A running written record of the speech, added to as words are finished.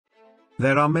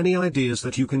There are many ideas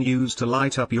that you can use to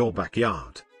light up your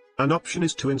backyard. An option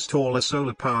is to install a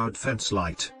solar-powered fence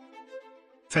light.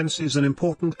 Fence is an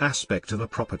important aspect of a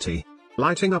property.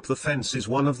 Lighting up the fence is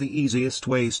one of the easiest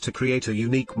ways to create a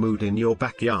unique mood in your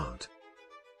backyard.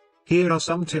 Here are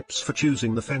some tips for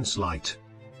choosing the fence light.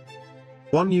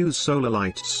 1. Use solar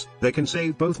lights. They can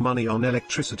save both money on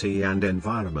electricity and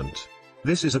environment.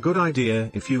 This is a good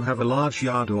idea if you have a large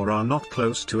yard or are not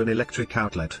close to an electric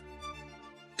outlet.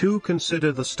 2.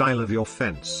 Consider the style of your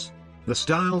fence. The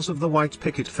styles of the white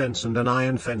picket fence and an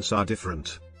iron fence are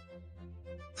different.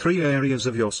 3. Areas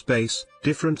of your space.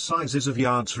 Different sizes of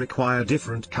yards require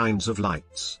different kinds of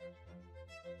lights.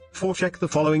 4. Check the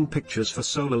following pictures for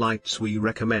solar lights we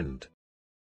recommend.